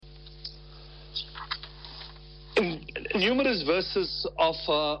In numerous verses of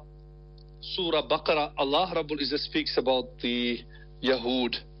Surah Baqarah, Allah Rabbul Izzah speaks about the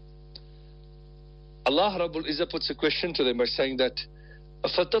Yahud. Allah Rabbul Izzah puts a question to them by saying that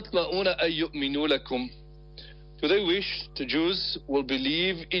أَفَتَطْمَعُونَ أَن يُؤْمِنُوا لَكُمْ. Do they wish the Jews will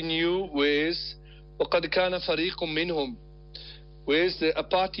believe in you, whereas وَقَدْ كَانَ فَرِيقٌ مِّنْهُمْ, whereas a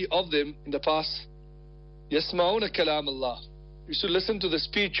party of them in the past يَسْمَعُونَ كَلَامَ اللَّهِ, used to listen to the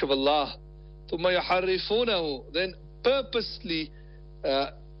speech of Allah, ثُمَّ يَحَرِّفُونَهُ, then purposely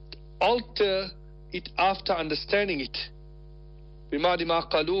alter it after understanding it. بِمَعْدِ مَا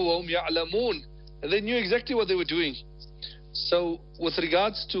قَالُوا وَهُمْ يَعْلَمُونَ, and they knew exactly what they were doing. So with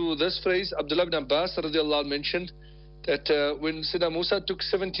regards to this phrase, Abdullah ibn Abbas radiallahu anh mentioned that when Sayyidina Musa took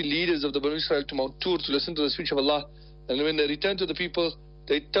 70 leaders of the Banu Israel to Mount Tur to listen to the speech of Allah, and when they returned to the people,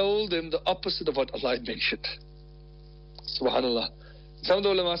 they told them the opposite of what Allah had mentioned. Subhanallah. Some of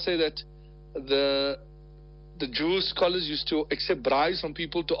the ulama say that the Jewish scholars used to accept bribes from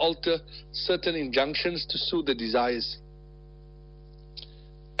people to alter certain injunctions to suit their desires.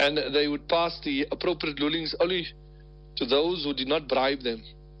 And they would pass the appropriate rulings only to those who did not bribe them.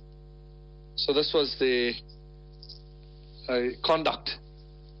 So this was the conduct.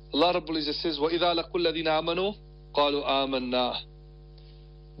 Allah Rabbul Izzah says, وَإِذَا لَقُوا الَّذِينَ آمَنُوا قَالُوا آمَنَّا.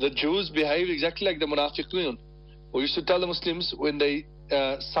 The Jews behaved exactly like the Munafiqun, who used to tell the Muslims when they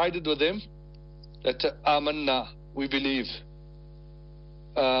sided with them that Amanna, we believe,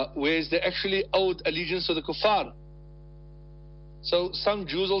 whereas they actually owed allegiance to the Kuffaar. So some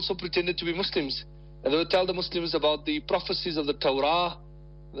Jews also pretended to be Muslims, and they would tell the Muslims about the prophecies of the Torah,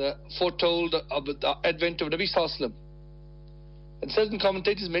 the foretold of the advent of Nabi Sallallahu Alaihi Wasallam. And certain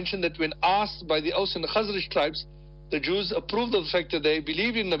commentators mention that when asked by the Aus and the Khazraj tribes, the Jews approved of the fact that they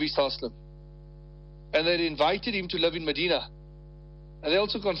believed in Nabi Sallallahu Alaihi Wasallam, and they invited him to live in Medina. And they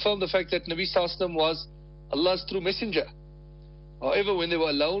also confirmed the fact that Nabi Sallallahu Alaihi Wasallam was Allah's true messenger. However, when they were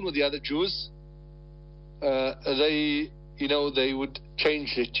alone with the other Jews, they would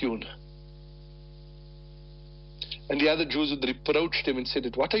change their tune. And the other Jews would reproach them and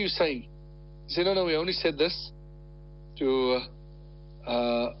said, "What are you saying?" He said, No, we only said this to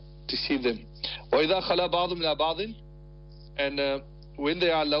deceive them. وَإِذَا خَلَى بَعْضُ مِنَا بَعْضٍ, and when they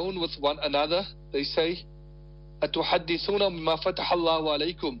are alone with one another, they say, أَتُحَدِّثُونَ مِمَّا فَتَحَ اللَّهُ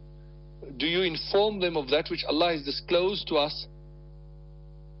عَلَيْكُمْ. Do you inform them of that which Allah has disclosed to us?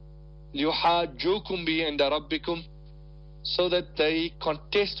 لِيُحَاجُّوكُمْ بِهِ عِنْدَ رَبِّكُمْ, so that they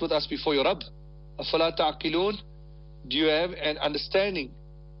contest with us before your Rabb. أَفَلَا تَعْقِلُونَ. Do you have an understanding?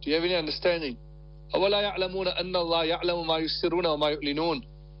 Do you have any understanding? أَوَلَا يَعْلَمُونَ أَنَّ اللَّهَ يَعْلَمُ مَا يُسِرُّونَ وَمَا يُعْلِنُونَ.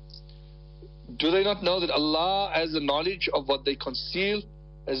 Do they not know that Allah has the knowledge of what they conceal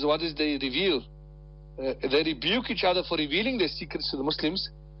as what is they reveal? They rebuke each other for revealing their secrets to the Muslims,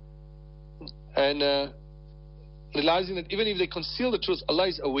 and realizing that even if they conceal the truth, Allah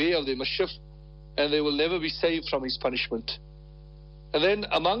is aware of their mischief, and they will never be saved from His punishment. And then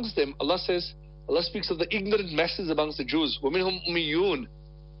amongst them, Allah speaks of the ignorant masses amongst the Jews. وَمِنْهُمْ أُمِّيُّونَ.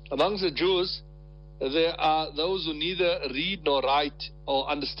 Amongst the Jews, there are those who neither read nor write or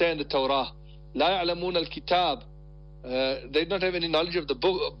understand the Torah. لَا يَعْلَمُونَ الْكِتَابِ. They do not have any knowledge of the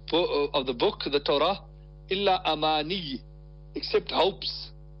book, the Torah. إِلَّا أَمَانِيِّ, except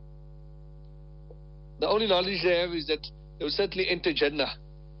hopes. The only knowledge they have is that they will certainly enter Jannah.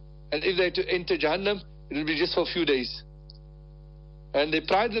 And if they are to enter Jahannam, it will be just for a few days. And they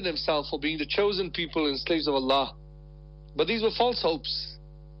prided themselves for being the chosen people and slaves of Allah. But these were false hopes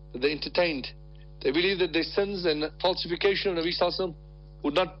that they entertained. They believed that their sins and falsification of Nabi Sallallahu Alaihi Wasallam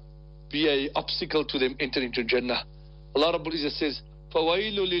would not be an obstacle to them entering into Jannah. Allah Rabbul Izzah says,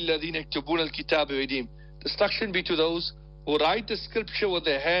 فَوَيْلُ لِلَّذِينَ يَكْتُبُونَ الْكِتَابَ بِأَيْدِيهِمْ. Destruction be to those who write the scripture with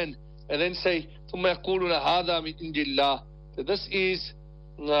their hand and then say, ثُمَّ يَقُولُونَ هَذَا مِنْ عِنْدِ اللَّهِ, that this is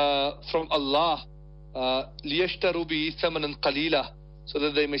from Allah, لِيَشْتَرُوا بِهِ ثَمَنًا قَلِيلًا, so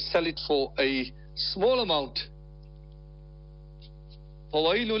that they may sell it for a small amount.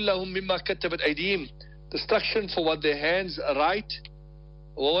 فَوَيْلٌ لَهُمْ مِمَّا كَتَبَتْ أَيْدِيهِمْ. Destruction for what their hands write.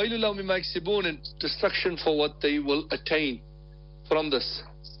 وَوَيْلٌ لَهُمْ مِمَّا يَكْسِبُونَ. And destruction for what they will attain from this.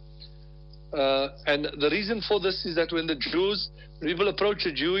 And the reason for this is that when the Jews, people approach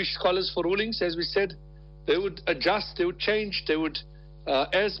the Jewish scholars for rulings, as we said, they would adjust, they would change, they would,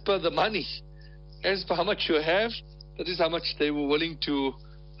 as per the money, as per how much you have, that is how much they were willing to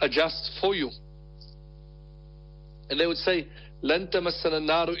adjust for you. And they would say, لَن تَمَسَّنَا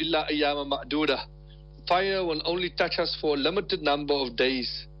النَّارُ إِلَّا أَيَّامًا مَعْدُودًا. Fire will only touch us for a limited number of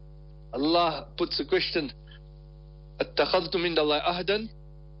days. Allah puts a question, أَتَّخَذْتُمْ مِنْ اللَّهِ أَهْدًا.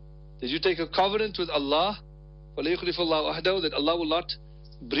 Did you take a covenant with Allah? وَلَا يُخْلِفُ اللَّهُ أَهْدَهُ, that Allah will not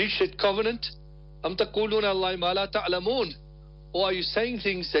breach that covenant. أَمْ تَقُولُونَ اللَّهِ مَا لَا تَعْلَمُونَ, or are you saying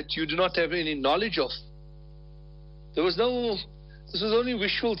things that you do not have any knowledge of? This was only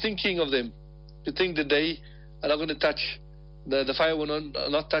wishful thinking of them, to think that they are not going to touch, the fire will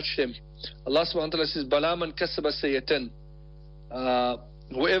not touch them. Allah subhanahu wa ta'ala says, Bala man kasaba sayyatan,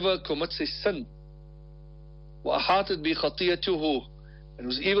 whoever commits a sin, wa ahatat bi khatiyatuhu, and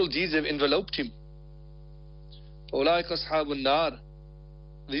whose evil deeds have enveloped him. Ulaika ashabun nar,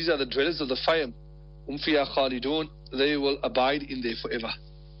 these are the dwellers of the fire. Fiha khalidun, they will abide in there forever.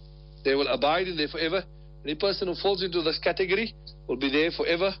 They will abide in there forever. Any person who falls into this category will be there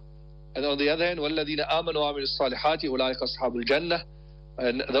forever. And on the other hand, وَالَّذِينَ آمَنُوا وَعَمِلُوا الصَّالِحَاتِ أُولَٰئِكَ أَصْحَابُ الْجَنَّةِ,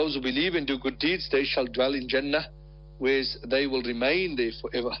 and those who believe and do good deeds, they shall dwell in Jannah, whereas they will remain there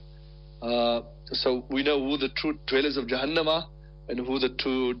forever. So we know who the true dwellers of Jahannam are and who the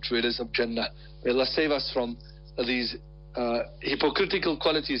true dwellers of Jannah. May Allah save us from these hypocritical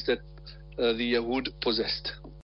qualities that the Yahud possessed.